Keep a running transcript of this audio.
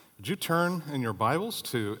Would you turn in your Bibles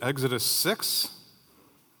to Exodus 6?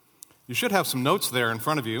 You should have some notes there in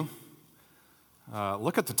front of you.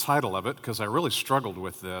 Look at the title of it, because I really struggled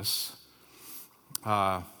with this.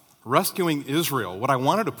 Rescuing Israel. What I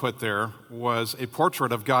wanted to put there was a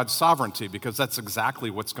portrait of God's sovereignty, because that's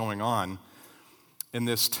exactly what's going on in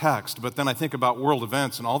this text. But then I think about world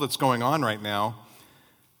events and all that's going on right now,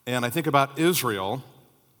 and I think about Israel.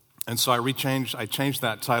 And so I changed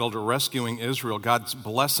that title to Rescuing Israel, God's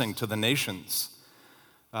Blessing to the Nations.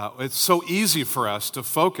 It's so easy for us to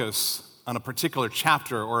focus on a particular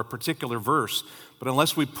chapter or a particular verse, but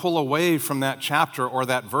unless we pull away from that chapter or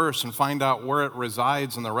that verse and find out where it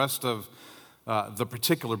resides in the rest of the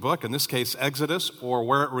particular book, in this case Exodus, or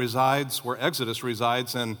where Exodus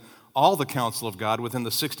resides in all the counsel of God within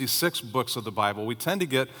the 66 books of the Bible, we tend to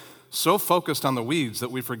get so focused on the weeds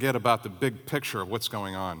that we forget about the big picture of what's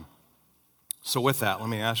going on. So with that, let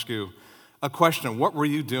me ask you a question. What were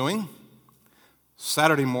you doing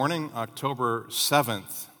Saturday morning, October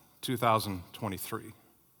 7th, 2023?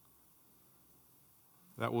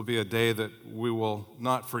 That will be a day that we will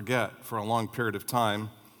not forget for a long period of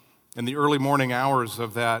time. In the early morning hours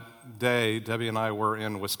of that day, Debbie and I were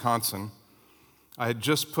in Wisconsin. I had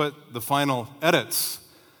just put the final edits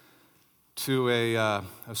to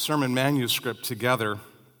a sermon manuscript together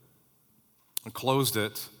and closed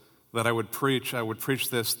it that I would preach. I would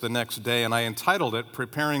preach this the next day, and I entitled it,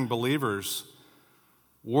 Preparing Believers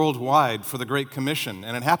Worldwide for the Great Commission.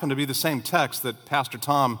 And it happened to be the same text that Pastor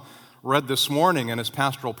Tom read this morning in his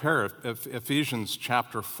pastoral prayer, Ephesians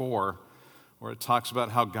chapter 4, where it talks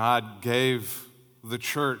about how God gave the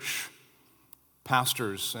church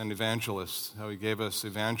pastors and evangelists, how he gave us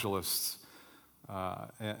evangelists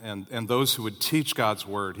and those who would teach God's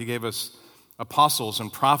word. He gave us apostles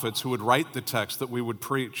and prophets who would write the text that we would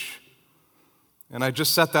preach. And I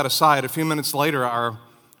just set that aside. A few minutes later, our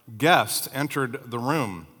guest entered the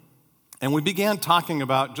room, and we began talking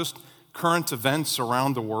about just current events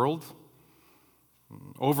around the world.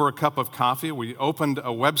 Over a cup of coffee, we opened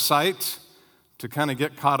a website to kind of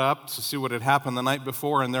get caught up, to see what had happened the night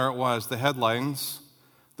before, and there it was, the headlines,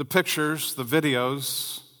 the pictures, the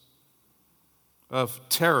videos of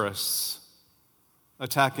terrorists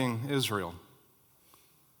attacking Israel.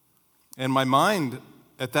 And my mind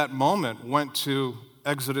at that moment went to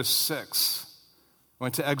Exodus 6,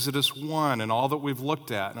 went to Exodus 1 and all that we've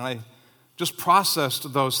looked at. And I just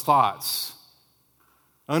processed those thoughts.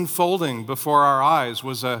 Unfolding before our eyes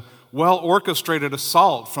was a well-orchestrated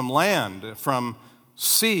assault from land, from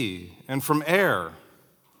sea, and from air.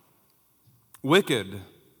 Wicked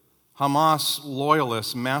Hamas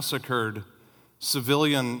loyalists massacred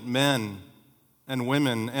civilian men and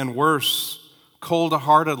women, and worse,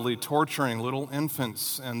 cold-heartedly torturing little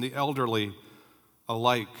infants and the elderly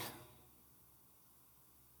alike.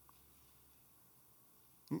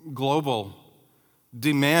 Global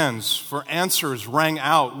demands for answers rang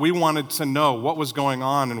out. We wanted to know what was going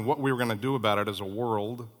on and what we were going to do about it as a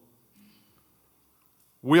world.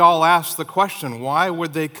 We all asked the question, why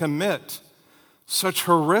would they commit such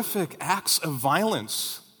horrific acts of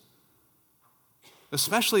violence,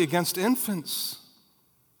 especially against infants?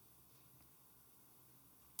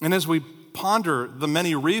 And as we ponder the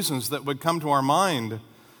many reasons that would come to our mind,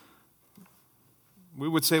 we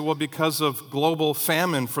would say, well, because of global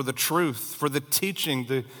famine for the truth, for the teaching,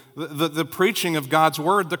 the preaching of God's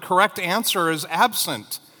word, the correct answer is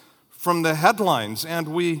absent from the headlines. And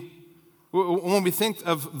when we think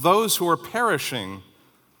of those who are perishing,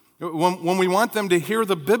 when we want them to hear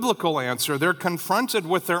the biblical answer, they're confronted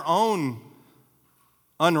with their own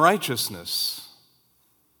unrighteousness.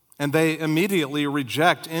 And they immediately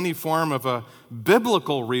reject any form of a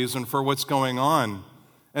biblical reason for what's going on,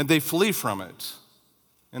 and they flee from it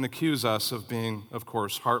and accuse us of being, of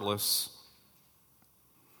course, heartless.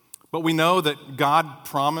 But we know that God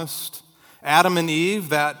promised Adam and Eve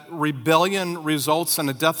that rebellion results in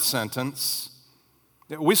a death sentence.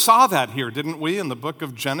 We saw that here, didn't we, in the book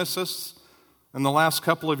of Genesis in the last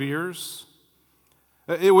couple of years?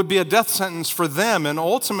 It would be a death sentence for them and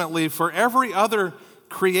ultimately for every other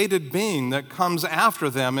created being that comes after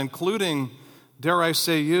them, including, dare I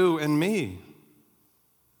say, you and me.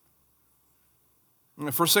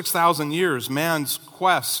 For 6,000 years, man's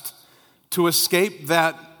quest to escape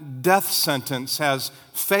that death sentence has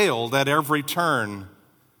failed at every turn,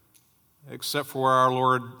 except for where our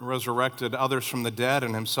Lord resurrected others from the dead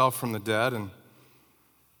and himself from the dead, and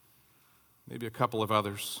maybe a couple of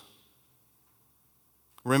others.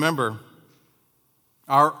 Remember,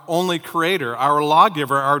 our only creator, our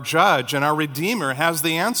lawgiver, our judge, and our redeemer has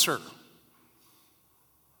the answer.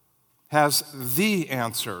 Has the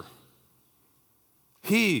answer.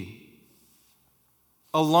 He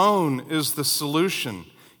alone is the solution.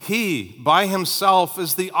 He, by himself,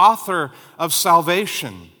 is the author of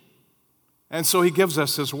salvation. And so he gives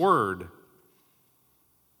us his word.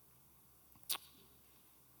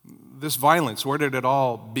 This violence, where did it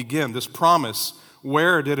all begin? This promise,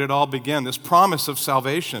 where did it all begin? This promise of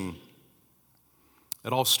salvation.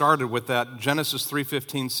 It all started with that Genesis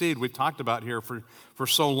 3:15 seed we've talked about here for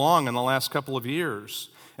so long in the last couple of years.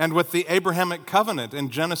 And with the Abrahamic covenant in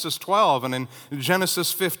Genesis 12 and in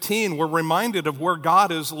Genesis 15, we're reminded of where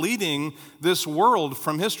God is leading this world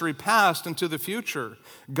from history past into the future.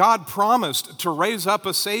 God promised to raise up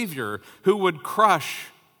a Savior who would crush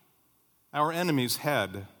our enemy's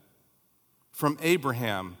head. From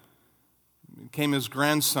Abraham came his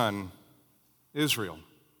grandson, Israel.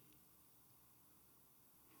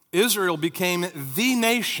 Israel became the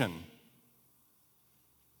nation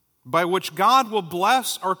by which God will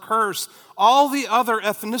bless or curse all the other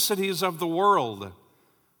ethnicities of the world.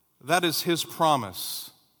 That is his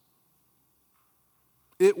promise.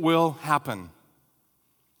 It will happen.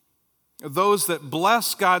 Those that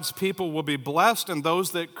bless God's people will be blessed, and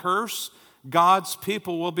those that curse God's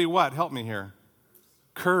people will be what? Help me here.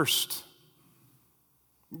 Cursed.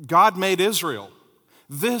 God made Israel,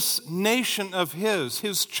 this nation of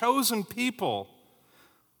his chosen people,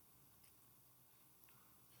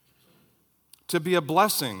 to be a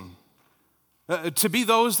blessing, to be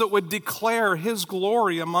those that would declare his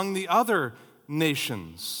glory among the other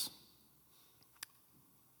nations.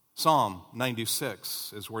 Psalm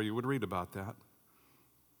 96 is where you would read about that.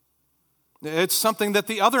 It's something that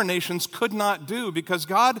the other nations could not do because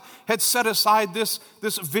God had set aside this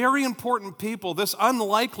very important people, this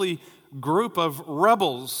unlikely group of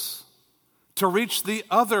rebels, to reach the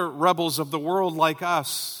other rebels of the world like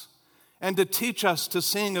us and to teach us to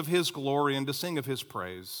sing of his glory and to sing of his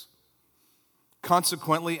praise.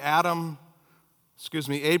 Consequently, Abraham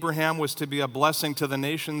was to be a blessing to the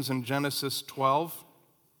nations in Genesis 12.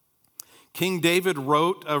 King David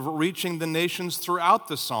wrote of reaching the nations throughout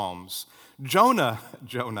the Psalms. Jonah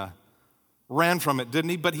ran from it, didn't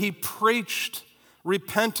he? But he preached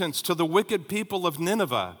repentance to the wicked people of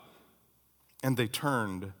Nineveh, and they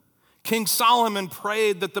turned. King Solomon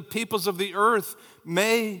prayed that the peoples of the earth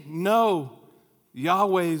may know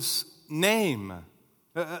Yahweh's name,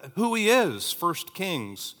 who he is, 1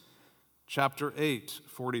 Kings chapter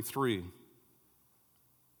 8:43.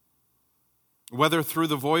 Whether through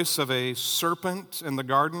the voice of a serpent in the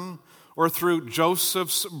garden, or through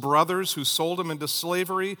Joseph's brothers who sold him into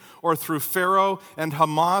slavery, or through Pharaoh and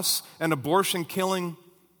Hamas and abortion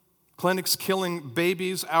clinics killing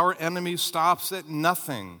babies, our enemy stops at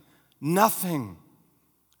nothing,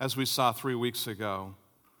 as we saw 3 weeks ago,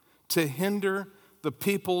 to hinder the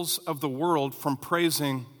peoples of the world from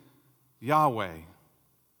praising Yahweh.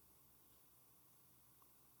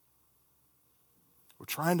 We're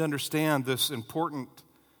trying to understand this important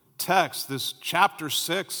text, this chapter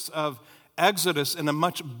 6 of Exodus, in a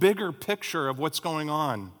much bigger picture of what's going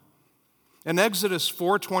on. In Exodus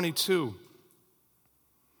 4:22,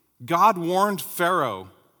 God warned Pharaoh.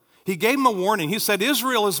 He gave him a warning. He said,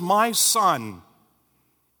 Israel is my son,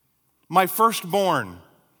 my firstborn.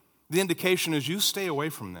 The indication is you stay away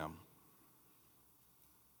from them.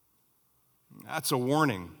 That's a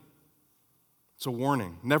warning. It's a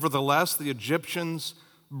warning. Nevertheless, the Egyptians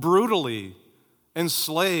brutally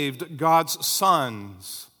enslaved God's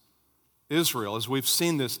sons, Israel, as we've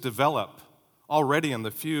seen this develop already in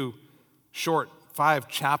the few short 5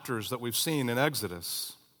 chapters that we've seen in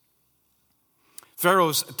Exodus.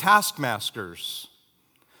 Pharaoh's taskmasters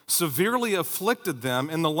severely afflicted them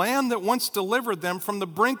in the land that once delivered them from the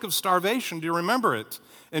brink of starvation. Do you remember it?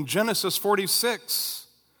 In Genesis 46,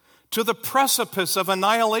 to the precipice of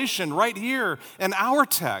annihilation right here in our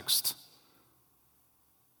text.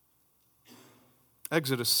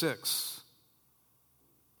 Exodus 6.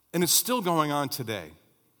 And it's still going on today.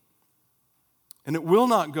 And it will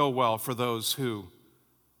not go well for those who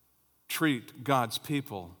treat God's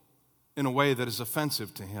people in a way that is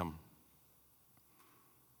offensive to him.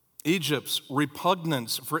 Egypt's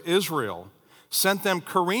repugnance for Israel sent them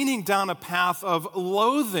careening down a path of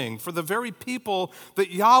loathing for the very people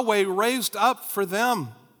that Yahweh raised up for them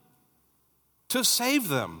to save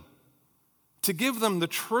them, to give them the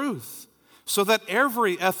truth, so that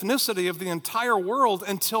every ethnicity of the entire world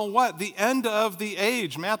until what? The end of the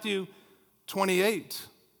age, Matthew 28.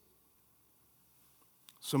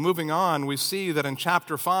 So moving on, we see that in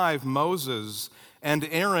chapter 5, Moses and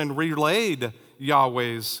Aaron relayed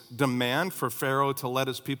Yahweh's demand for Pharaoh to let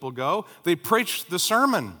his people go. They preached the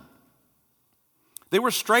sermon. They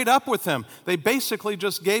were straight up with him. They basically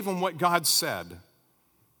just gave him what God said.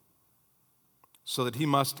 so that he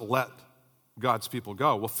must let God's people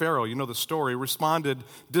go. Well, Pharaoh, you know the story, responded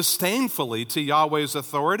disdainfully to Yahweh's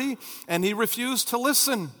authority, and he refused to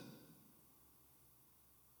listen.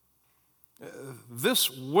 This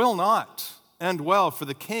will not end well for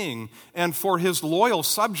the king and for his loyal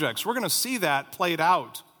subjects. We're going to see that played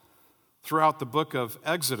out throughout the book of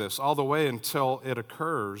Exodus, all the way until it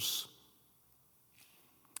occurs.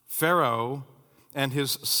 Pharaoh and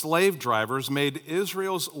his slave drivers made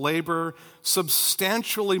Israel's labor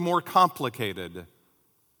substantially more complicated.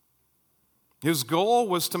 His goal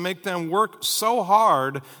was to make them work so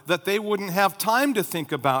hard that they wouldn't have time to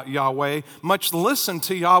think about Yahweh, much listen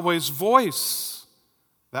to Yahweh's voice.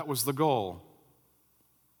 That was the goal.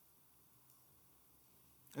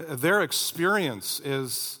 Their experience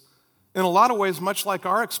is, in a lot of ways, much like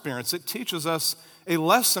our experience. It teaches us a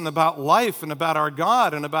lesson about life and about our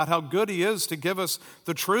God and about how good He is to give us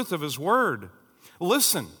the truth of His Word.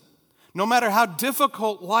 Listen, no matter how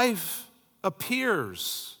difficult life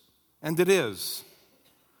appears, and it is,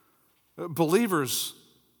 believers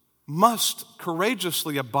must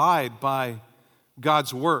courageously abide by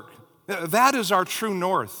God's work. That is our true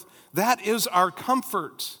north. That is our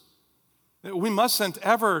comfort. We mustn't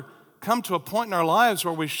ever come to a point in our lives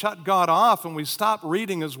where we shut God off and we stop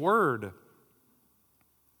reading His Word.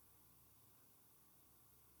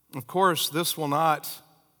 Of course, this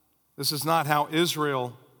is not how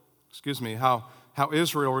Israel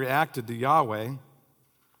reacted to Yahweh.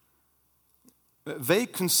 They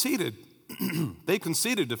conceded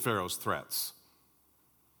to Pharaoh's threats.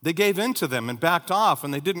 They gave in to them and backed off,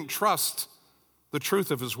 and they didn't trust the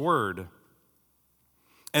truth of His Word.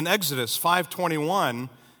 And Exodus 5:21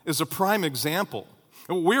 is a prime example.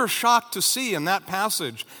 We're shocked to see in that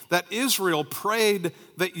passage that Israel prayed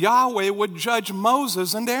that Yahweh would judge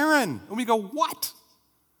Moses and Aaron. And we go, what?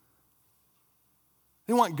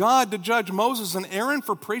 They want God to judge Moses and Aaron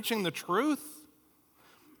for preaching the truth?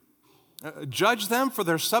 Judge them for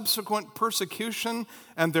their subsequent persecution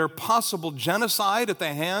and their possible genocide at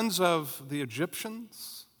the hands of the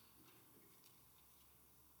Egyptians?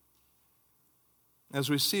 As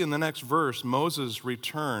we see in the next verse, Moses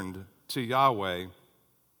returned to Yahweh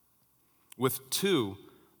with two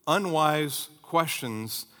unwise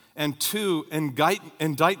questions and two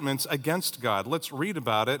indictments against God. Let's read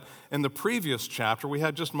about it in the previous chapter. We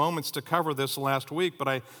had just moments to cover this last week, but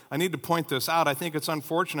I need to point this out. I think it's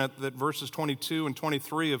unfortunate that verses 22 and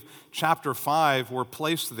 23 of chapter 5 were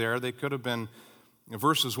placed there. They could have been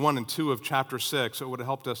verses 1 and 2 of chapter 6. It would have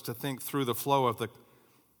helped us to think through the flow of the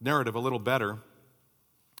narrative a little better.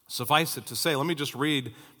 Suffice it to say, let me just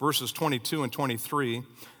read verses 22 and 23.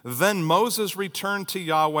 Then Moses returned to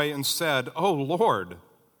Yahweh and said, "O Lord,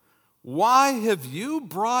 why have you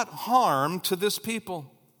brought harm to this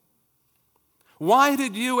people? Why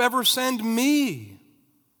did you ever send me?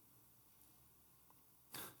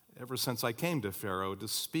 Ever since I came to Pharaoh to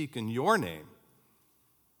speak in your name,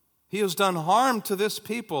 he has done harm to this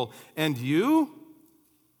people, and you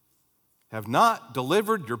have not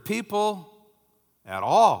delivered your people at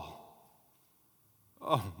all."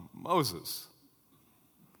 Oh, Moses.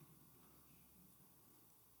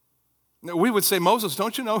 We would say, Moses,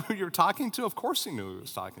 don't you know who you're talking to? Of course he knew who he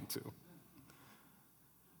was talking to.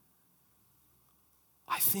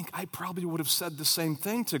 I think I probably would have said the same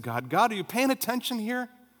thing to God. God, are you paying attention here?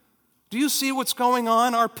 Do you see what's going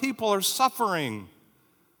on? Our people are suffering.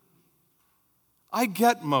 I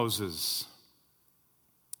get Moses.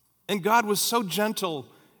 And God was so gentle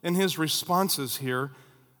in his responses here.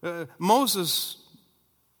 Moses,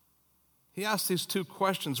 he asked these two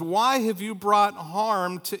questions. Why have you brought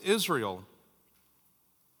harm to Israel?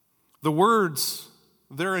 The words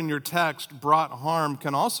there in your text, brought harm,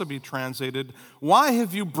 can also be translated, why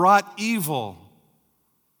have you brought evil?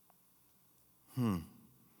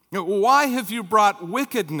 Why have you brought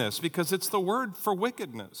wickedness? Because it's the word for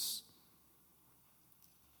wickedness.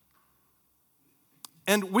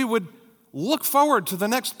 And we would look forward to the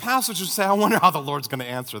next passage and say, I wonder how the Lord's going to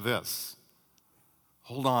answer this.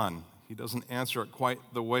 Hold on. He doesn't answer it quite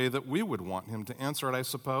the way that we would want him to answer it, I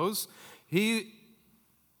suppose. He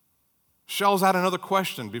shells out another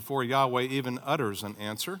question before Yahweh even utters an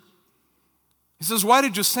answer. He says, why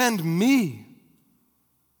did you send me?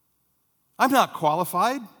 I'm not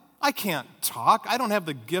qualified. I can't talk. I don't have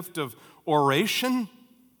the gift of oration.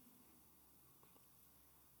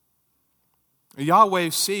 Yahweh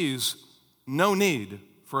sees no need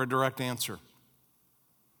for a direct answer.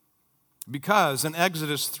 Because in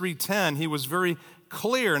Exodus 3:10, he was very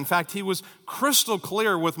clear. In fact, he was crystal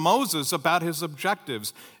clear with Moses about his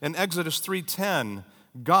objectives. In Exodus 3:10,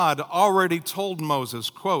 God already told Moses,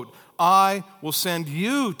 quote, I will send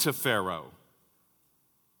you to Pharaoh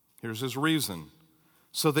Here's his reason.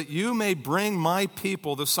 So that you may bring my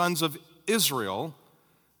people, the sons of Israel,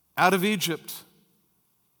 out of Egypt.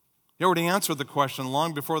 He already answered the question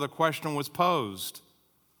long before the question was posed.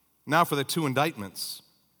 Now for the two indictments.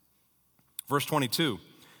 Verse 22.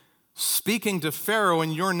 Speaking to Pharaoh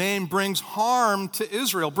in your name brings harm to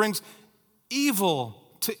Israel, brings evil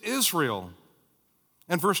to Israel.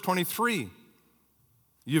 And verse 23.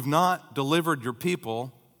 You've not delivered your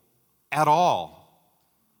people at all.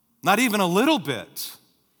 Not even a little bit.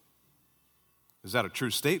 Is that a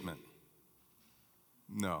true statement?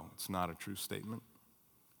 No, it's not a true statement.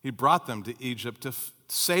 He brought them to Egypt to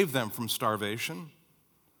save them from starvation.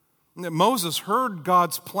 Moses heard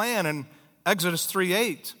God's plan in Exodus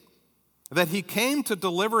 3:8, that he came to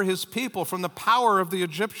deliver his people from the power of the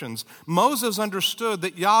Egyptians. Moses understood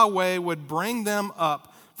that Yahweh would bring them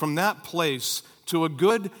up from that place to a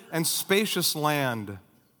good and spacious land.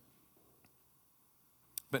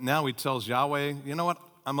 But now he tells Yahweh, you know what,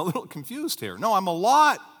 I'm a little confused here. No, I'm a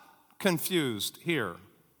lot confused here.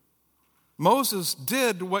 Moses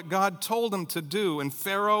did what God told him to do, and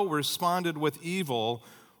Pharaoh responded with evil.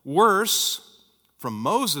 Worse, from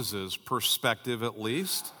Moses' perspective at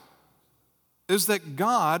least, is that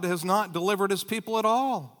God has not delivered his people at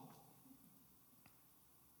all.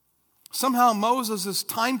 Somehow Moses'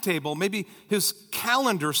 timetable, maybe his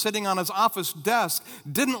calendar sitting on his office desk,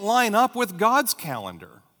 didn't line up with God's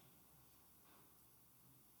calendar.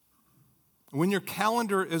 When your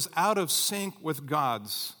calendar is out of sync with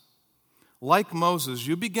God's, like Moses,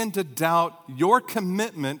 you begin to doubt your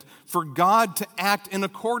commitment for God to act in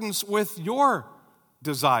accordance with your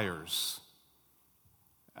desires.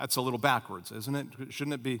 That's a little backwards, isn't it?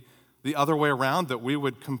 Shouldn't it be the other way around, that we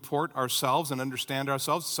would comport ourselves and understand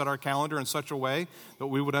ourselves, set our calendar in such a way that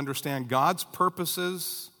we would understand God's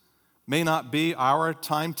purposes may not be our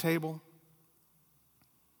timetable?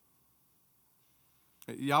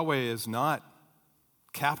 Yahweh is not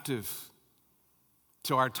captive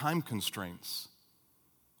to our time constraints.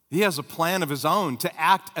 He has a plan of his own to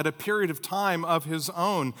act at a period of time of his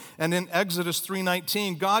own. And in Exodus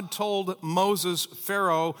 3:19, God told Moses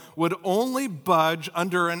Pharaoh would only budge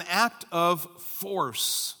under an act of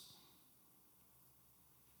force.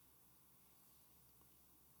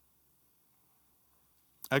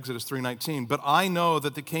 Exodus 3:19, but I know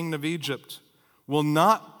that the king of Egypt will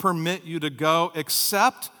not permit you to go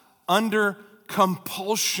except under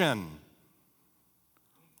compulsion.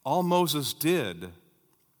 All Moses did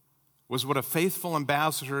was what a faithful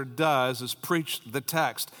ambassador does, is preach the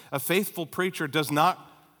text. A faithful preacher does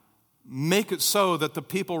not make it so that the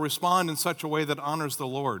people respond in such a way that honors the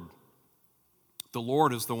Lord. The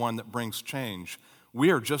Lord is the one that brings change. We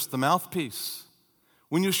are just the mouthpiece.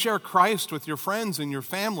 When you share Christ with your friends and your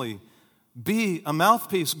family, be a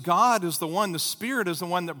mouthpiece. God is the one, the Spirit is the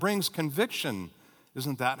one that brings conviction.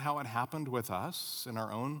 Isn't that how it happened with us in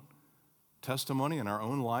our own testimony, in our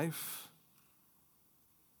own life?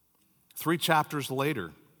 3 chapters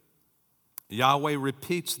later, Yahweh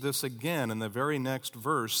repeats this again in the very next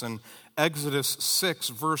verse in Exodus 6,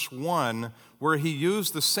 verse 1, where he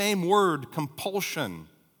used the same word, compulsion,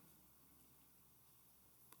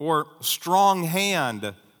 or strong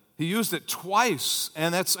hand. He used it twice,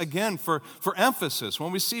 and that's again for emphasis.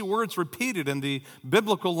 When we see words repeated in the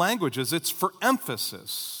biblical languages, it's for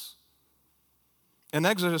emphasis. In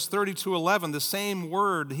Exodus 32:11, the same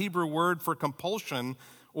word, Hebrew word for compulsion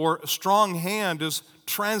or strong hand, is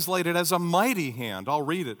translated as a mighty hand. I'll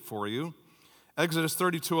read it for you. Exodus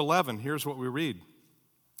 32:11, here's what we read.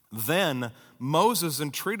 Then Moses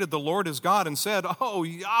entreated the Lord his God and said, "Oh,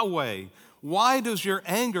 Yahweh, why does your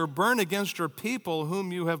anger burn against your people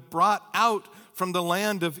whom you have brought out from the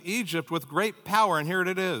land of Egypt with great power?" And here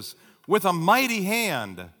it is, with a mighty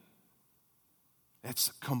hand.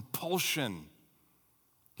 It's compulsion.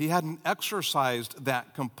 He hadn't exercised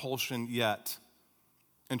that compulsion yet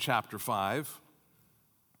in chapter 5.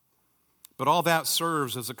 But all that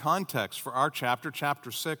serves as a context for our chapter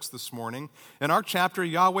 6 this morning. In our chapter,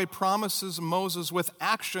 Yahweh promises Moses with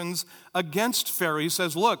actions against Pharaoh. He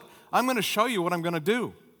says, look, I'm going to show you what I'm going to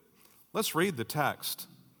do. Let's read the text.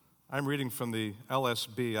 I'm reading from the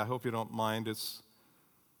LSB. I hope you don't mind. It's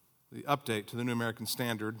the update to the New American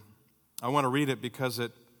Standard. I want to read it because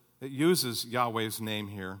it uses Yahweh's name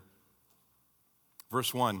here.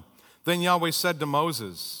 Verse 1. Then Yahweh said to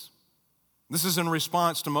Moses, this is in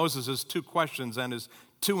response to Moses' 2 questions and his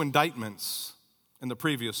 2 indictments in the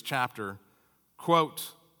previous chapter.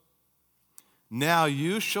 Quote, now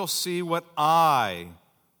you shall see what I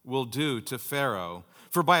will do to Pharaoh,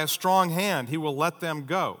 For by a strong hand he will let them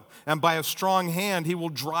go, and by a strong hand he will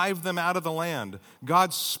drive them out of the land.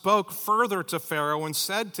 God spoke further to Pharaoh and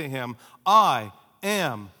said to him, I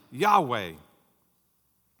am Yahweh.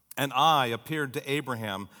 And I appeared to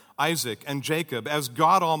Abraham, Isaac, and Jacob as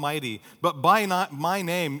God Almighty, but by my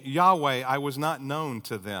name, Yahweh, I was not known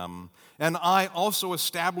to them. And I also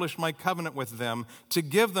established my covenant with them to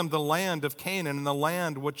give them the land of Canaan and the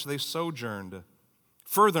land which they sojourned.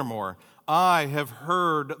 Furthermore, I have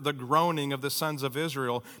heard the groaning of the sons of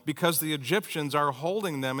Israel because the Egyptians are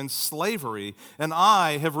holding them in slavery, and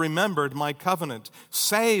I have remembered my covenant.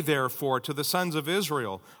 Say therefore to the sons of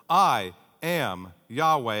Israel, I am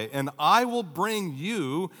Yahweh, and I will bring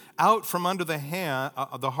you out from under the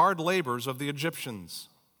hard labors of the Egyptians.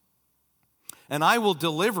 And I will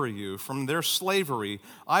deliver you from their slavery.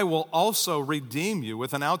 I will also redeem you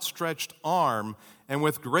with an outstretched arm and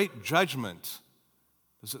with great judgment.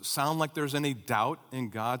 Does it sound like there's any doubt in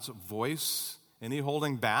God's voice? Any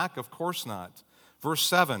holding back? Of course not. Verse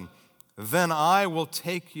 7, then I will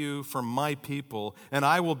take you for my people, and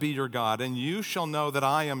I will be your God, and you shall know that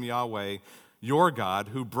I am Yahweh, your God,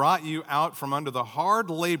 who brought you out from under the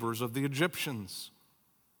hard labors of the Egyptians.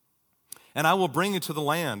 And I will bring you to the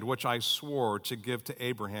land which I swore to give to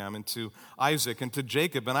Abraham and to Isaac and to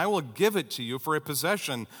Jacob, and I will give it to you for a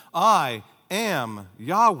possession. I am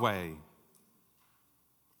Yahweh.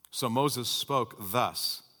 So Moses spoke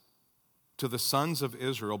thus to the sons of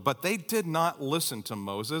Israel, but they did not listen to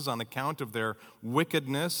Moses on account of their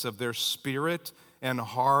wickedness, of their spirit and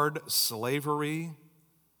hard slavery.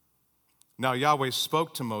 Now Yahweh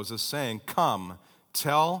spoke to Moses, saying, come,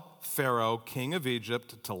 tell Pharaoh, king of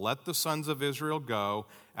Egypt, to let the sons of Israel go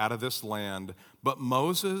out of this land. But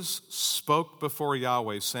Moses spoke before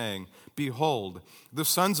Yahweh, saying, behold, the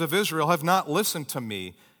sons of Israel have not listened to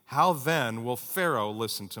me. How then will Pharaoh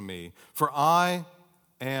listen to me? For I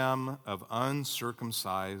am of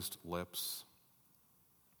uncircumcised lips.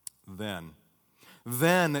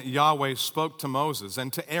 Then Yahweh spoke to Moses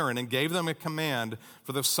and to Aaron and gave them a command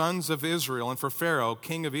for the sons of Israel and for Pharaoh,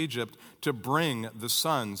 king of Egypt, to bring the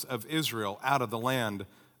sons of Israel out of the land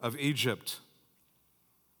of Egypt.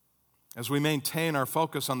 As we maintain our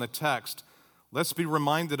focus on the text, let's be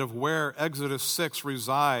reminded of where Exodus 6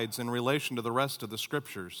 resides in relation to the rest of the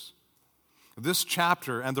scriptures. This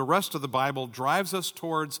chapter and the rest of the Bible drives us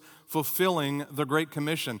towards fulfilling the Great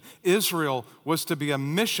Commission. Israel was to be a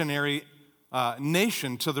missionary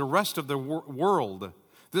nation to the rest of the world.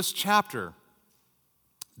 This chapter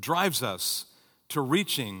drives us to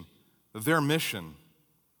reaching their mission.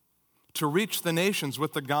 To reach the nations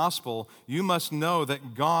with the gospel, you must know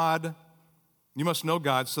God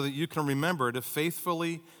so that you can remember to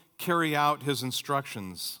faithfully carry out his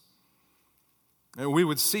instructions. And we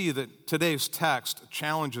would see that today's text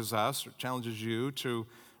challenges us, or challenges you, to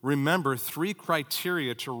remember 3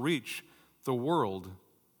 criteria to reach the world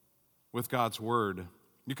with God's word.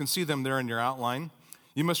 You can see them there in your outline.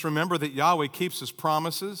 You must remember that Yahweh keeps his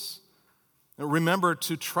promises. Remember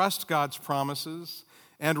to trust God's promises.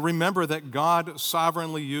 And remember that God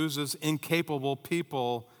sovereignly uses incapable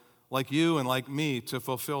people like you and like me to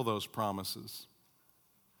fulfill those promises.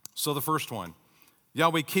 So the first one,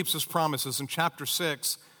 Yahweh keeps his promises. In chapter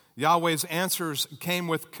 6, Yahweh's answers came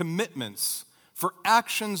with commitments for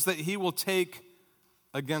actions that he will take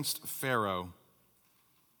against Pharaoh.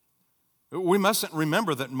 We mustn't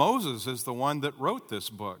remember that Moses is the one that wrote this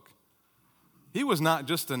book. He was not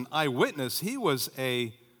just an eyewitness, he was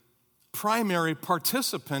a primary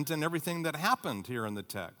participant in everything that happened here in the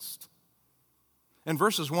text. In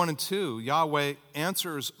verses 1 and 2, Yahweh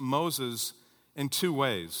answers Moses in 2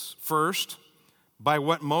 ways. First, by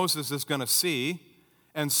what Moses is going to see,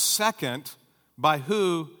 and second, by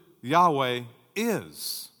who Yahweh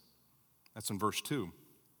is. That's in verse 2.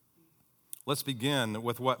 Let's begin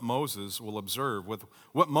with what Moses will observe. With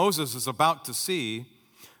what Moses is about to see,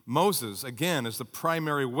 Moses, again, is the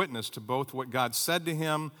primary witness to both what God said to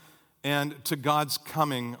him and to God's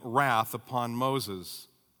coming wrath upon Moses.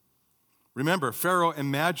 Remember, Pharaoh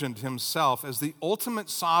imagined himself as the ultimate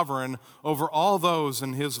sovereign over all those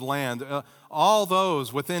in his land, all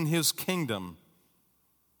those within his kingdom.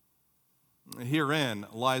 Herein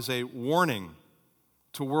lies a warning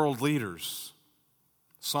to world leaders.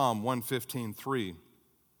 Psalm 115:3.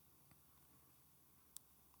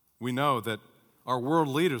 We know that our world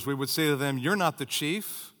leaders, we would say to them, you're not the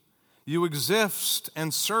chief. You exist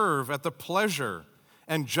and serve at the pleasure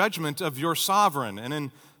and judgment of your sovereign. And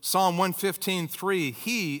in Psalm 115:3,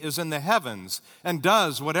 he is in the heavens and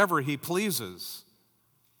does whatever he pleases.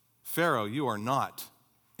 Pharaoh, you are not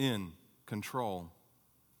in control.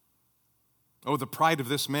 Oh, the pride of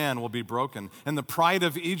this man will be broken, and the pride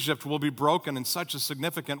of Egypt will be broken in such a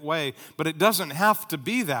significant way, but it doesn't have to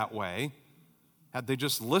be that way. Had they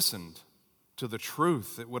just listened to the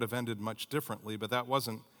truth, it would have ended much differently, but that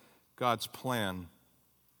wasn't God's plan.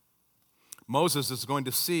 Moses is going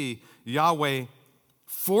to see Yahweh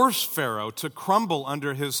force Pharaoh to crumble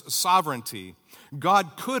under his sovereignty.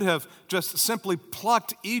 God could have just simply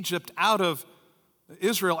plucked Israel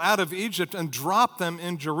out of Egypt and dropped them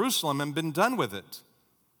in Jerusalem and been done with it.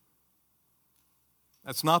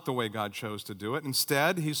 That's not the way God chose to do it.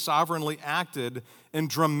 Instead, he sovereignly acted in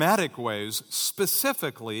dramatic ways.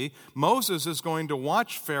 Specifically, Moses is going to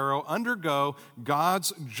watch Pharaoh undergo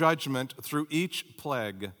God's judgment through each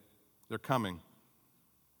plague. They're coming.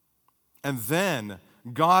 And then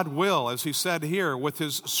God will, as he said here, with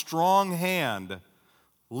his strong hand,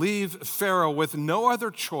 leave Pharaoh with no other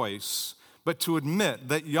choice but to admit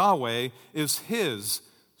that Yahweh is his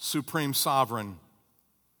supreme sovereign.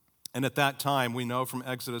 And at that time, we know from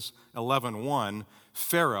Exodus 11:1,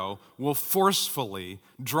 Pharaoh will forcefully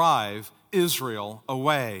drive Israel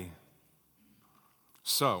away.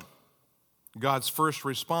 So, God's first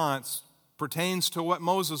response pertains to what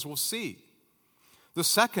Moses will see. The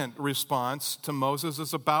second response to Moses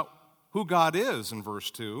is about who God is in verse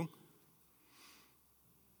 2.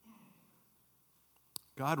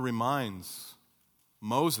 God reminds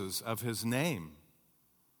Moses of his name.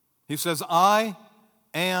 He says, I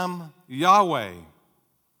am Yahweh.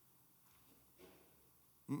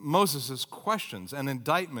 Moses' questions and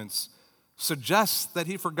indictments suggest that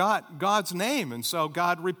he forgot God's name, and so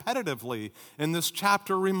God repetitively in this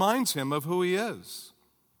chapter reminds him of who he is.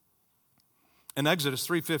 In Exodus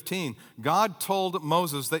 3:15, God told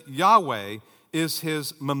Moses that Yahweh is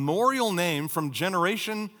his memorial name from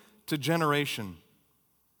generation to generation.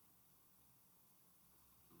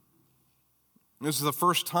 This is the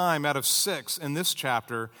first time out of 6 in this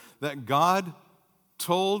chapter that God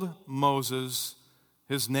told Moses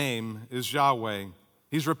his name is Yahweh.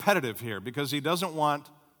 He's repetitive here because he doesn't want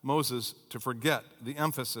Moses to forget the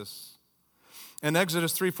emphasis. In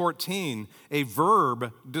Exodus 3:14, a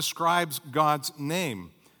verb describes God's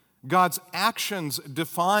name. God's actions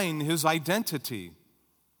define his identity.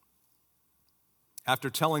 After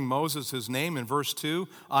telling Moses his name in verse 2,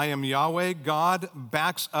 I am Yahweh, God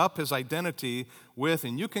backs up his identity with,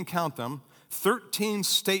 and you can count them, 13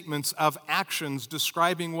 statements of actions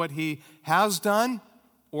describing what he has done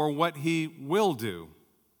or what he will do.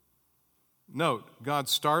 Note, God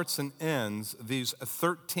starts and ends these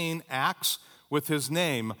 13 acts with his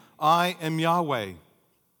name, I am Yahweh.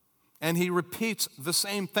 And he repeats the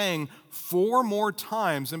same thing 4 more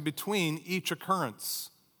times in between each occurrence.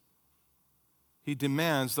 He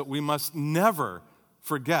demands that we must never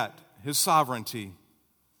forget his sovereignty.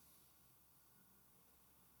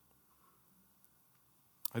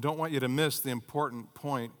 I don't want you to miss the important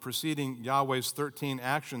point. Preceding Yahweh's 13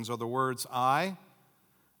 actions are the words I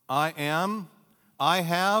am, I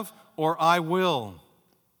have, or I will.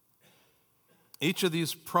 Each of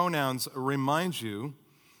these pronouns reminds you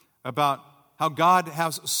about how God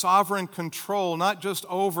has sovereign control, not just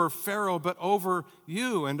over Pharaoh, but over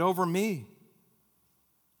you and over me.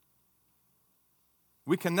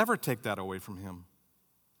 We can never take that away from him.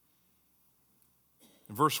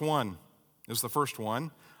 Verse 1 is the first one.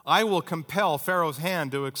 I will compel Pharaoh's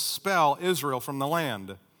hand to expel Israel from the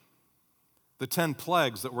land. The 10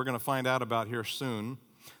 plagues that we're going to find out about here soon.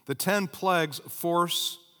 The 10 plagues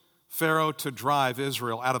force Pharaoh to drive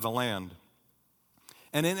Israel out of the land.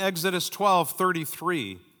 And in Exodus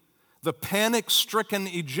 12:33, the panic-stricken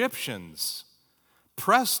Egyptians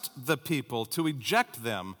pressed the people to eject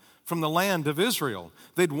them from the land of Israel.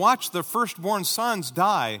 They'd watch their firstborn sons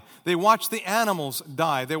die. They watched the animals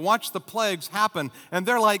die. They watched the plagues happen. And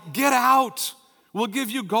they're like, get out. We'll give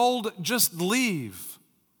you gold. Just leave.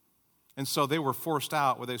 And so they were forced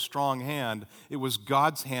out with a strong hand. It was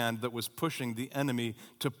God's hand that was pushing the enemy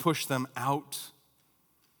to push them out.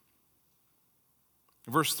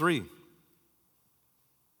 Verse 3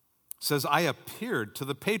 says, I appeared to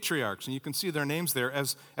the patriarchs, and you can see their names there,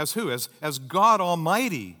 as who? As God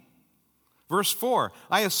Almighty. Verse 4,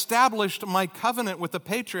 I established my covenant with the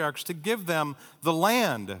patriarchs to give them the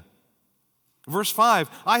land. Verse 5,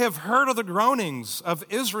 I have heard of the groanings of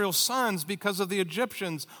Israel's sons because of the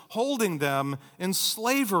Egyptians holding them in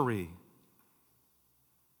slavery.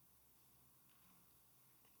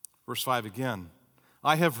 Verse 5 again,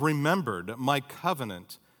 I have remembered my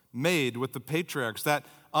covenant made with the patriarchs. That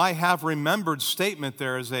I have remembered statement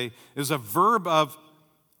there is a verb of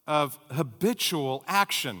habitual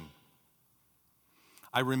action.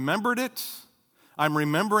 I remembered it, I'm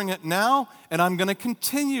remembering it now, and I'm going to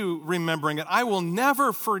continue remembering it. I will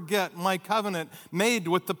never forget my covenant made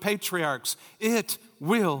with the patriarchs. It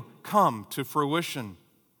will come to fruition.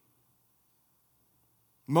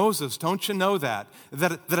 Moses, don't you know that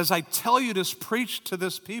as I tell you to preach to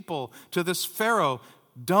this people, to this Pharaoh,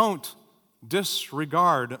 don't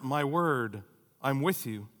disregard my word. I'm with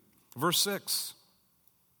you. Verse 6.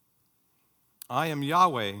 I am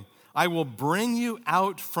Yahweh. I will bring you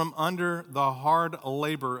out from under the hard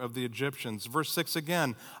labor of the Egyptians. Verse 6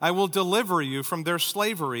 again. I will deliver you from their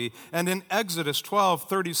slavery. And in Exodus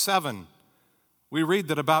 12:37, we read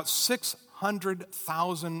that about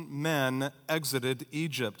 600,000 men exited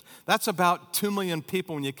Egypt. That's about 2 million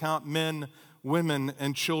people when you count men, women,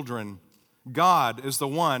 and children. God is the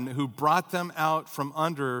one who brought them out from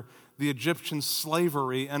under the Egyptian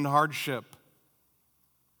slavery and hardship.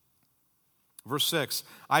 Verse 6,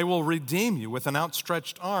 I will redeem you with an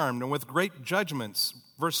outstretched arm and with great judgments.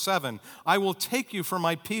 Verse 7, I will take you for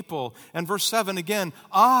my people. And verse 7 again,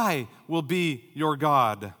 I will be your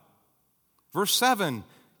God. Verse 7,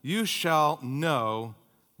 you shall know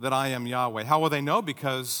that I am Yahweh. How will they know?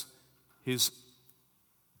 Because he's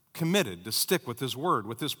committed to stick with his word,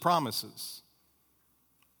 with his promises.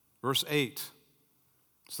 Verse 8,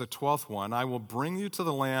 it's the 12th one. I will bring you to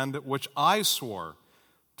the land which I swore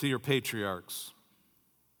to your patriarchs.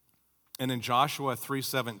 And in Joshua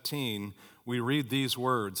 3:17, we read these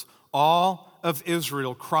words, all of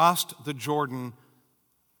Israel crossed the Jordan,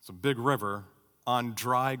 it's a big river, on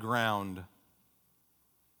dry ground.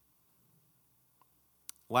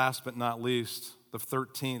 Last but not least, the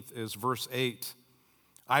 13th is verse 8.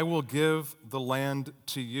 I will give the land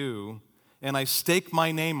to you, and I stake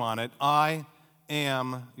my name on it. I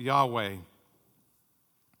am Yahweh.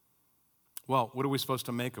 Well, what are we supposed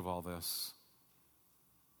to make of all this?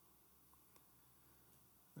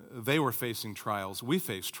 They were facing trials. We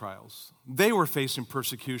face trials. They were facing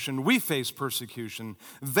persecution. We face persecution.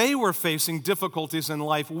 They were facing difficulties in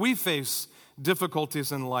life. We face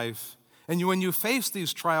difficulties in life. And when you face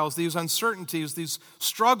these trials, these uncertainties, these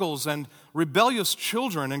struggles, and rebellious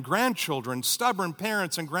children and grandchildren, stubborn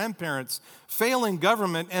parents and grandparents, failing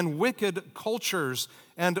government and wicked cultures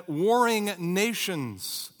and warring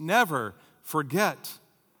nations, never forget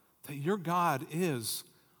that your God is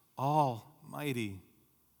almighty.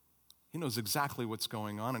 He knows exactly what's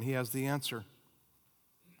going on, and he has the answer.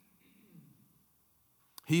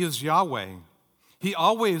 He is Yahweh. He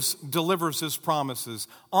always delivers his promises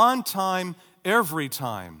on time, every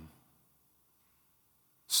time.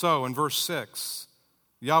 So, in verse 6,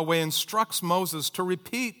 Yahweh instructs Moses to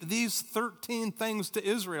repeat these 13 things to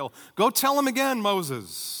Israel. Go tell them again,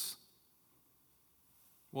 Moses.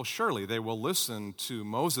 Well, surely they will listen to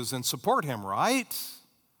Moses and support him, right?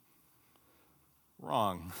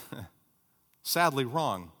 Wrong. Sadly,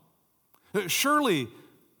 wrong. Surely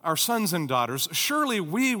our sons and daughters, surely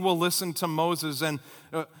we will listen to Moses and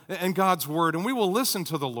God's word, and we will listen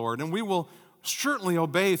to the Lord, and we will certainly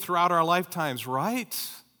obey throughout our lifetimes, right?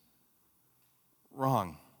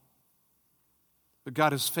 Wrong. But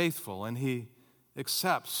God is faithful, and he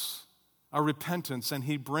accepts our repentance, and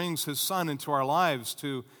he brings his Son into our lives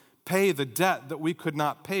to pay the debt that we could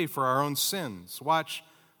not pay for our own sins. Watch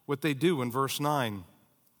what they do in verse 9.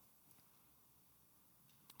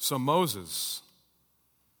 So Moses,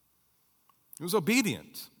 he was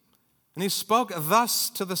obedient, and he spoke thus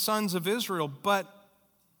to the sons of Israel, but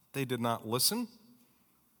they did not listen.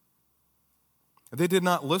 They did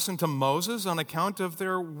not listen to Moses on account of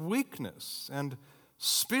their weakness and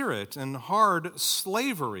spirit and hard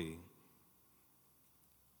slavery,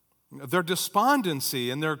 their despondency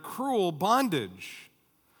and their cruel bondage.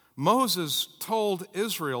 Moses told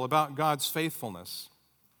Israel about God's faithfulness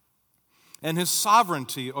and his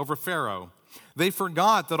sovereignty over Pharaoh. They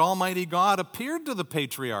forgot that Almighty God appeared to the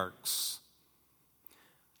patriarchs,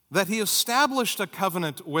 that he established a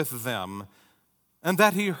covenant with them, and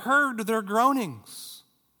that he heard their groanings.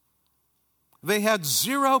 They had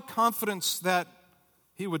zero confidence that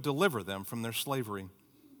he would deliver them from their slavery,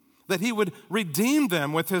 that he would redeem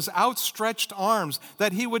them with his outstretched arms,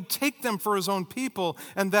 that he would take them for his own people,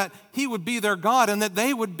 and that he would be their God, and that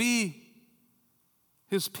they would be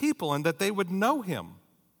his people, and that they would know him.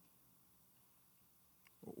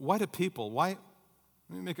 Why do people, let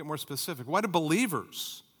me make it more specific, why do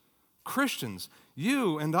believers, Christians,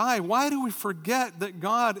 you and I, why do we forget that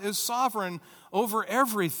God is sovereign over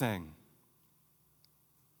everything?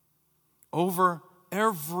 Over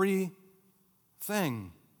everything.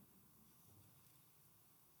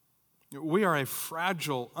 We are a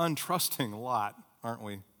fragile, untrusting lot, aren't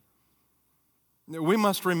we? We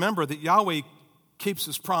must remember that Yahweh keeps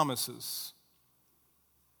his promises.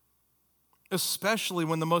 especially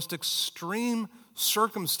when the most extreme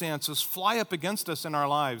circumstances fly up against us in our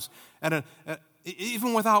lives, and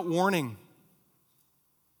even without warning.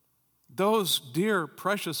 Those dear,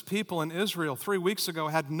 precious people in Israel 3 weeks ago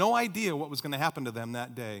had no idea what was going to happen to them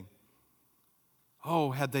that day.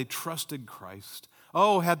 Oh, had they trusted Christ.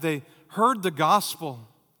 Oh, had they heard the gospel.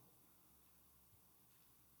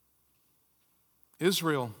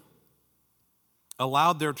 Israel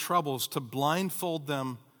allowed their troubles to blindfold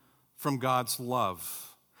them from God's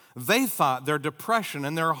love. They thought their depression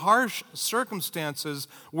and their harsh circumstances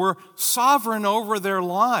were sovereign over their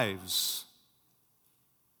lives.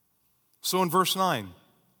 So in verse 9,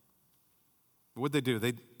 what did they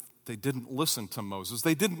do? They didn't listen to Moses.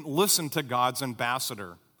 They didn't listen to God's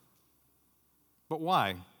ambassador. But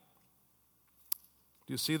why?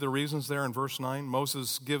 Do you see the reasons there in verse 9?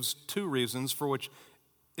 Moses gives 2 reasons for which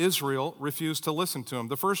Israel refused to listen to him.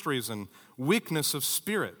 The first reason, weakness of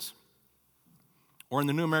spirit, or in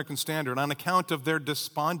the New American Standard, on account of their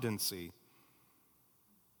despondency.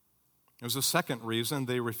 There's a second reason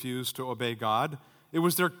they refused to obey God. It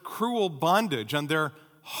was their cruel bondage and their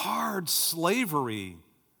hard slavery.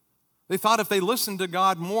 They thought if they listened to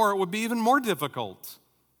God more, it would be even more difficult.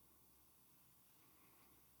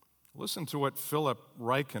 Listen to what Philip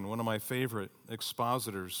Ryken, one of my favorite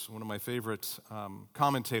expositors, one of my favorite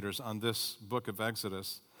commentators on this book of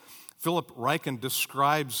Exodus. Philip Ryken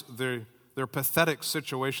describes their pathetic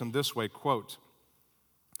situation this way, quote,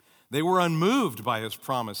 "They were unmoved by his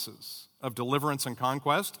promises of deliverance and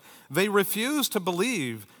conquest. They refused to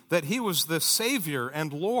believe that he was the Savior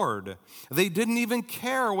and Lord. They didn't even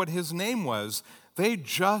care what his name was. They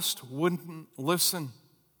just wouldn't listen.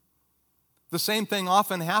 The same thing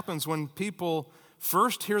often happens when people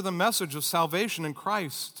first hear the message of salvation in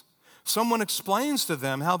Christ. Someone explains to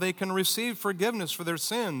them how they can receive forgiveness for their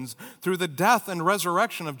sins through the death and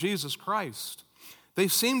resurrection of Jesus Christ. They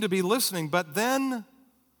seem to be listening, but then,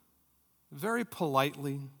 very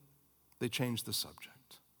politely, they change the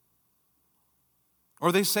subject.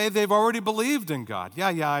 Or they say they've already believed in God.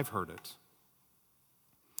 Yeah, I've heard it.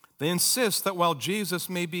 They insist that while Jesus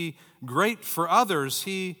may be great for others,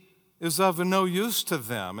 he is of no use to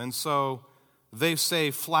them. And so they say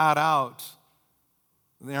flat out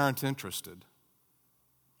they aren't interested.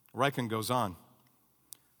 Ryken goes on.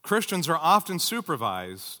 Christians are often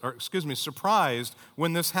surprised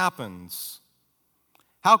when this happens.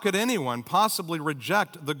 How could anyone possibly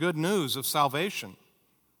reject the good news of salvation?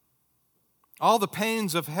 All the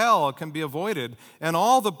pains of hell can be avoided, and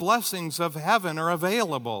all the blessings of heaven are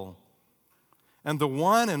available. And the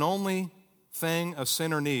one and only thing a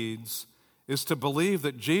sinner needs is to believe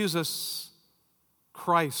that Jesus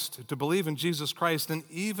Christ, to believe in Jesus Christ. And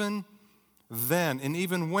even then, and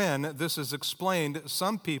even when this is explained,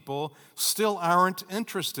 some people still aren't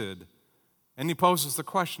interested. And he poses the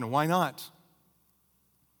question, why not?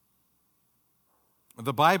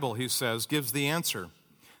 The Bible, he says, gives the answer.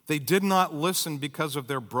 They did not listen because of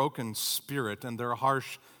their broken spirit and their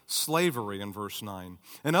harsh slavery in verse 9.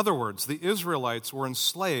 In other words, the Israelites were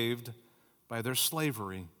enslaved by their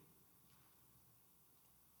slavery.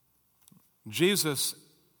 Jesus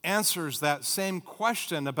answers that same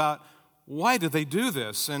question about why did they do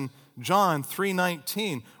this in John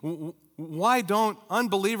 3:19. Why don't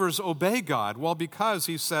unbelievers obey God? Well, because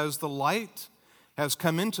he says the light has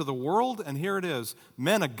come into the world, and here it is.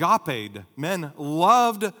 Men agaped, men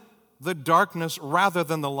loved the darkness rather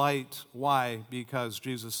than the light. Why? Because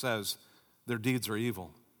Jesus says their deeds are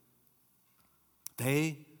evil.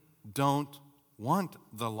 They don't want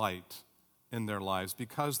the light in their lives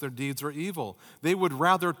because their deeds are evil. They would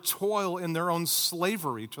rather toil in their own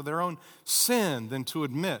slavery to their own sin than to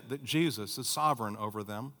admit that Jesus is sovereign over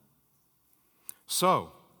them.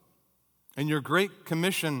 So, in your Great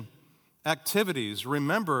Commission activities,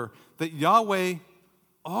 remember that Yahweh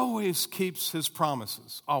always keeps his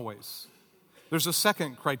promises, always. There's a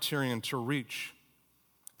second criterion to reach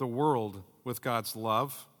the world with God's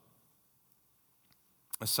love.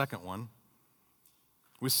 A second one.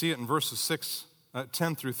 We see it in verses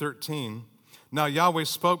 10 through 13. Now Yahweh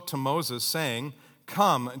spoke to Moses, saying,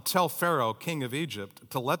 "Come and tell Pharaoh, king of Egypt,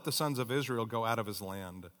 to let the sons of Israel go out of his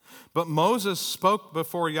land." But Moses spoke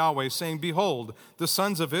before Yahweh, saying, "Behold, the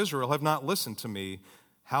sons of Israel have not listened to me.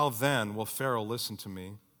 How then will Pharaoh listen to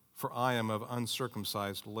me? For I am of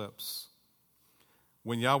uncircumcised lips."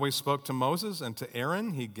 When Yahweh spoke to Moses and to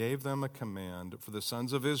Aaron, he gave them a command for the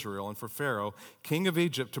sons of Israel and for Pharaoh, king of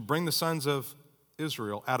Egypt, to bring the sons of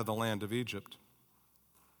Israel out of the land of Egypt.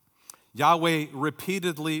 Yahweh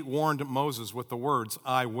repeatedly warned Moses with the words,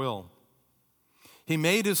 "I will." He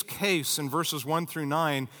made his case in verses 1 through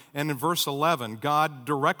 9, and in verse 11, God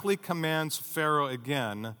directly commands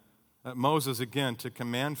Moses again, to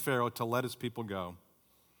command Pharaoh to let his people go.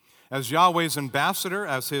 As Yahweh's ambassador,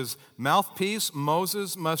 as his mouthpiece,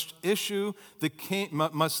 Moses must issue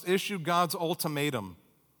God's ultimatum.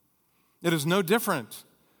 It is no different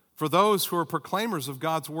for those who are proclaimers of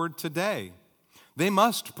God's word today. They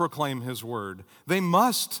must proclaim his word. They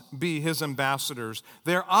must be his ambassadors.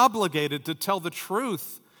 They're obligated to tell the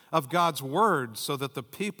truth of God's word so that the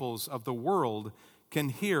peoples of the world can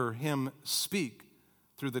hear him speak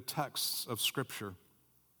through the texts of Scripture.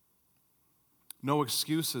 No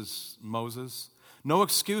excuses, Moses. No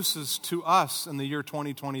excuses to us in the year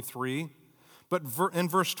 2023. But in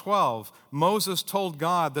verse 12, Moses told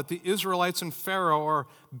God that the Israelites and Pharaoh are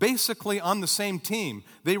basically on the same team.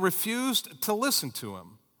 They refused to listen to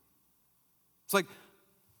him. It's like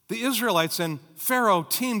the Israelites and Pharaoh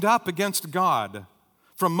teamed up against God.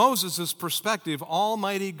 From Moses' perspective,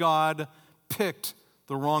 Almighty God picked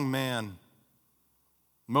the wrong man.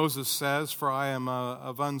 Moses says, "For I am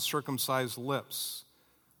of uncircumcised lips.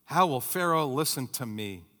 How will Pharaoh listen to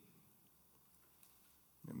me?"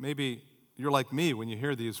 Maybe you're like me when you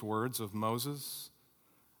hear these words of Moses.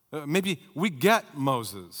 Maybe we get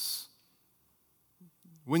Moses.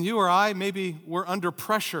 When you or I, maybe we're under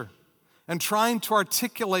pressure and trying to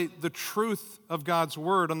articulate the truth of God's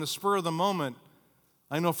word on the spur of the moment.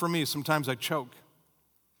 I know for me, sometimes I choke.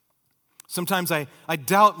 Sometimes I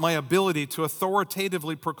doubt my ability to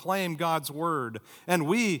authoritatively proclaim God's word. And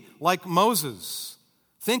we, like Moses,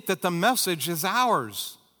 think that the message is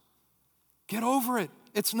ours. Get over it.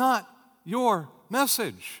 It's not your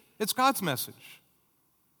message. It's God's message.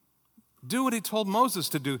 Do what he told Moses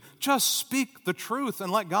to do. Just speak the truth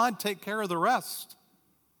and let God take care of the rest.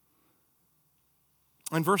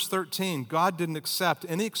 In verse 13, God didn't accept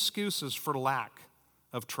any excuses for lack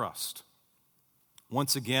of trust.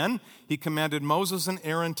 Once again, he commanded Moses and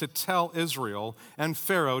Aaron to tell Israel and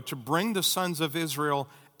Pharaoh to bring the sons of Israel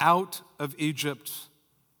out of Egypt.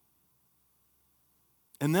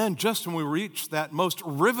 And then, just when we reach that most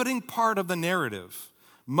riveting part of the narrative,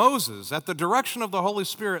 Moses, at the direction of the Holy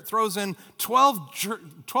Spirit, throws in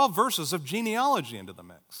 12 verses of genealogy into the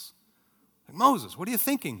mix. Like, Moses, what are you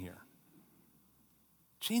thinking here?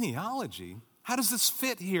 Genealogy? How does this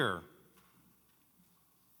fit here?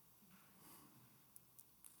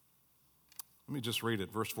 Let me just read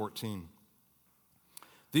it, verse 14.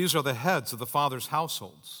 These are the heads of the fathers'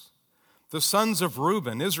 households. The sons of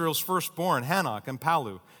Reuben, Israel's firstborn, Hanok and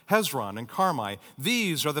Palu, Hezron and Carmi.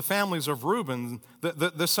 These are the families of Reuben,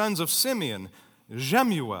 the sons of Simeon,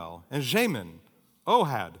 Jemuel and Jamin,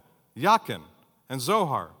 Ohad, Yakin and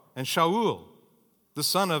Zohar and Shaul, the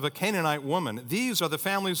son of a Canaanite woman. These are the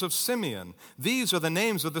families of Simeon. These are the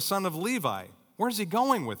names of the son of Levi. Where's he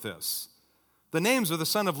going with this? The names of the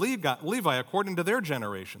son of Levi according to their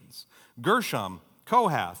generations: Gershom,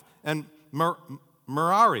 Kohath, and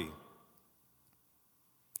Merari.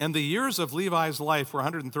 And the years of Levi's life were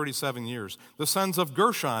 137 years. The sons of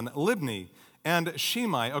Gershon, Libni, and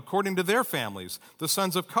Shimei, according to their families. The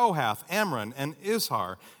sons of Kohath, Amram, and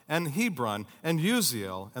Izhar, and Hebron, and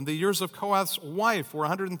Uziel. And the years of Kohath's wife were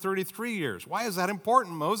 133 years. Why is that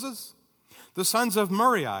important, Moses? The sons of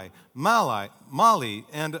Merari, Mali,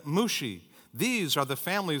 and Mushi. These are the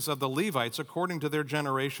families of the Levites according to their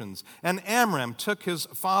generations. And Amram took his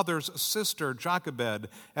father's sister Jochebed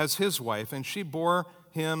as his wife, and she bore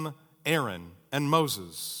him Aaron and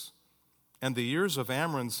Moses. And the years of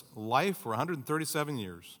Amram's life were 137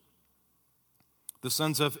 years. The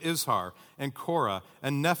sons of Izhar and Korah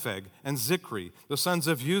and Nepheg and Zikri, the sons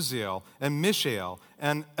of Uziel and Mishael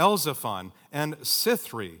and Elzaphan and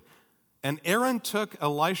Sithri. And Aaron took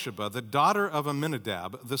Elisheba, the daughter of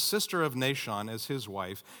Amminadab, the sister of Nashon, as his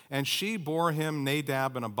wife, and she bore him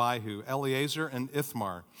Nadab and Abihu, Eleazar and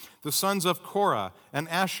Ithamar. The sons of Korah and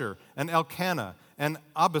Asher and Elkanah and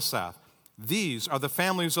Abisaph. These are the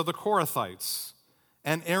families of the Korathites.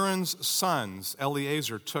 And Aaron's sons,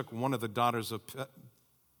 Eleazar took one of the daughters of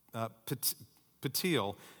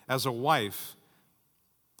Petiel as a wife,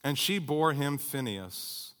 and she bore him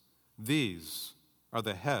Phinehas. These are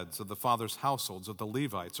the heads of the fathers' households of the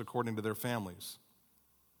Levites according to their families.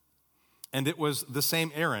 And it was the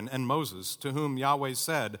same Aaron and Moses to whom Yahweh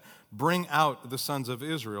said, "Bring out the sons of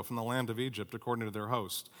Israel from the land of Egypt according to their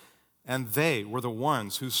host." And they were the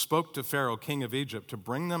ones who spoke to Pharaoh, king of Egypt, to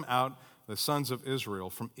bring them out, the sons of Israel,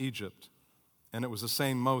 from Egypt. And it was the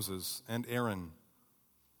same Moses and Aaron.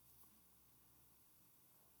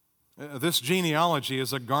 This genealogy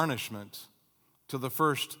is a garnishment to the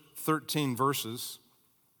first 13 verses.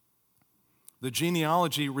 The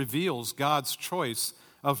genealogy reveals God's choice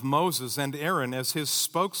of Moses and Aaron as his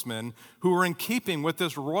spokesmen who were in keeping with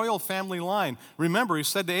this royal family line. Remember, he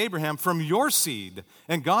said to Abraham, from your seed.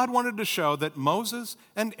 And God wanted to show that Moses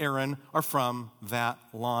and Aaron are from that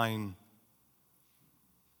line.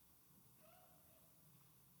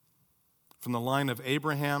 From the line of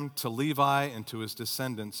Abraham to Levi and to his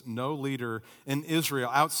descendants, no leader in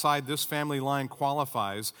Israel outside this family line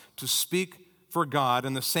qualifies to speak for God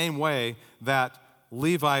in the same way that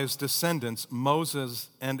Levi's descendants, Moses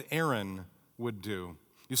and Aaron, would do.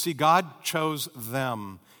 You see, God chose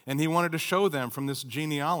them, and he wanted to show them from this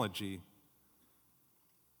genealogy.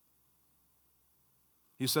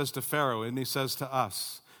 He says to Pharaoh, and he says to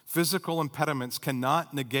us, physical impediments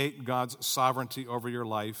cannot negate God's sovereignty over your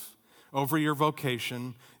life, over your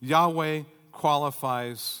vocation. Yahweh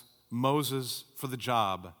qualifies Moses for the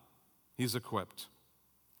job he's equipped.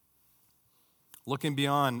 Looking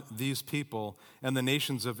beyond these people and the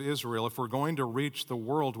nations of Israel, if we're going to reach the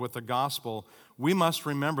world with the gospel, we must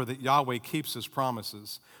remember that Yahweh keeps his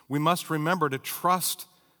promises. We must remember to trust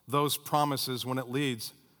those promises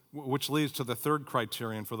which leads to the third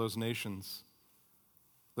criterion for those nations.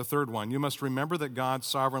 The third one, you must remember that God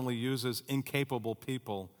sovereignly uses incapable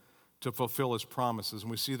people to fulfill his promises. And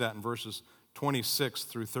we see that in verses 26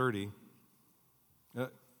 through 30.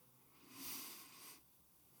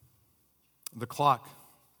 The clock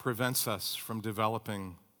prevents us from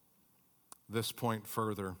developing this point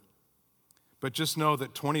further. But just know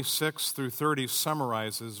that 26 through 30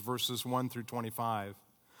 summarizes verses 1 through 25.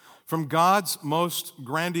 From God's most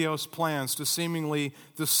grandiose plans to seemingly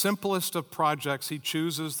the simplest of projects, he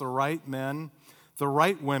chooses the right men, the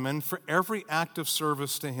right women for every act of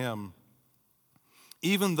service to him.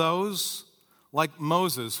 Even those like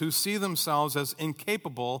Moses, who see themselves as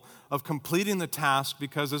incapable of completing the task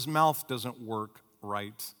because his mouth doesn't work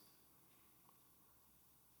right.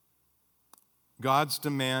 God's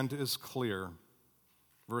demand is clear.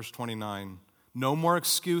 Verse 29, no more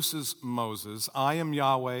excuses, Moses. I am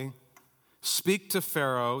Yahweh. Speak to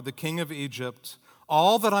Pharaoh, the king of Egypt,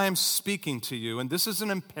 all that I am speaking to you. And this is an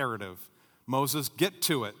imperative. Moses, get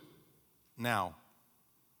to it now.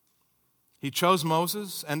 He chose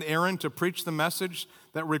Moses and Aaron to preach the message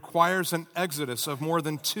that requires an exodus of more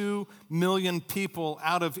than 2 million people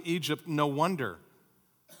out of Egypt. No wonder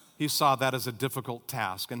he saw that as a difficult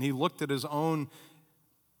task, and he looked at his own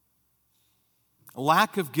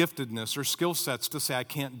lack of giftedness or skill sets to say, I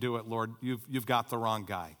can't do it, Lord. You've got the wrong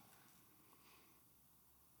guy.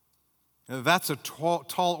 That's a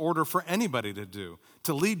tall order for anybody to do.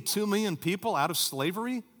 To lead 2 million people out of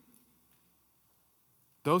slavery?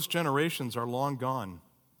 Those generations are long gone.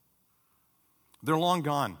 They're long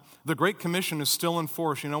gone. The Great Commission is still in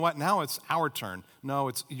force. You know what? Now it's our turn. No,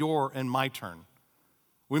 it's your and my turn.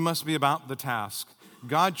 We must be about the task.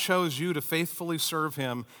 God chose you to faithfully serve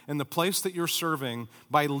him in the place that you're serving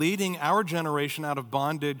by leading our generation out of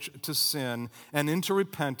bondage to sin and into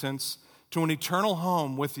repentance to an eternal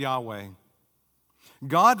home with Yahweh.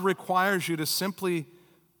 God requires you to simply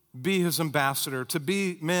be his ambassador, to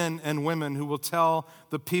be men and women who will tell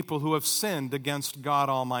the people who have sinned against God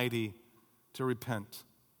Almighty to repent.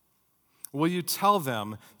 Will you tell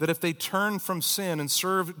them that if they turn from sin and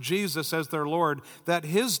serve Jesus as their Lord, that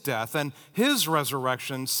his death and his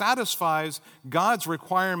resurrection satisfies God's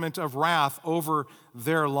requirement of wrath over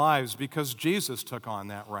their lives because Jesus took on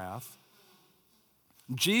that wrath?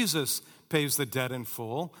 Jesus pays the debt in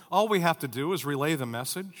full. All we have to do is relay the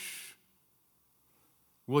message.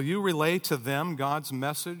 Will you relay to them God's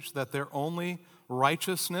message that their only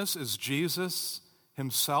righteousness is Jesus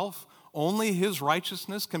himself? Only his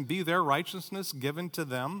righteousness can be their righteousness given to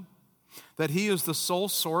them? That he is the sole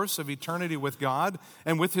source of eternity with God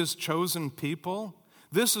and with his chosen people?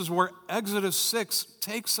 This is where Exodus 6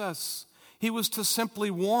 takes us. He was to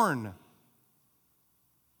simply warn,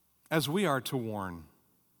 as we are to warn.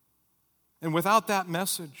 And without that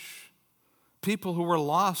message, people who were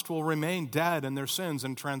lost will remain dead in their sins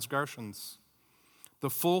and transgressions. The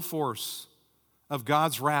full force of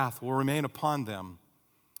God's wrath will remain upon them.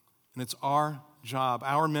 And it's our job,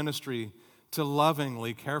 our ministry, to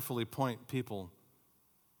lovingly, carefully point people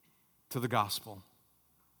to the gospel.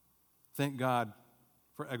 Thank God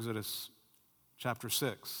for Exodus chapter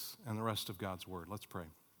 6 and the rest of God's word. Let's pray.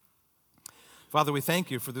 Father, we thank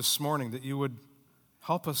you for this morning, that you would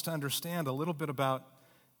help us to understand a little bit about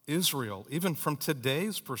Israel, even from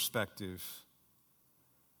today's perspective,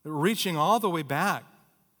 reaching all the way back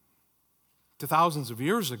to thousands of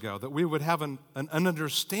years ago, that we would have an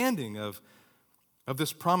understanding of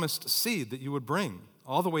this promised seed that you would bring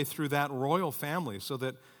all the way through that royal family, so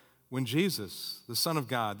that when Jesus, the Son of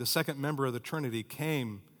God, the second member of the Trinity,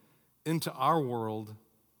 came into our world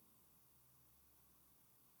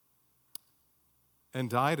and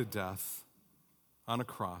died a death on a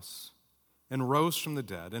cross and rose from the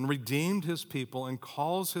dead and redeemed his people and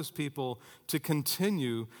calls his people to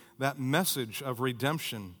continue that message of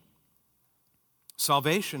redemption,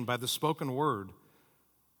 salvation by the spoken word,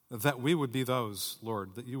 that we would be those,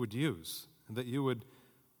 Lord, that you would use, and that you would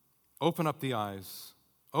open up the eyes,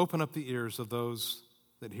 open up the ears of those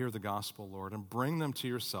that hear the gospel, Lord, and bring them to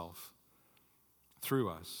yourself through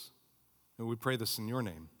us. And we pray this in your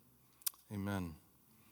name. Amen.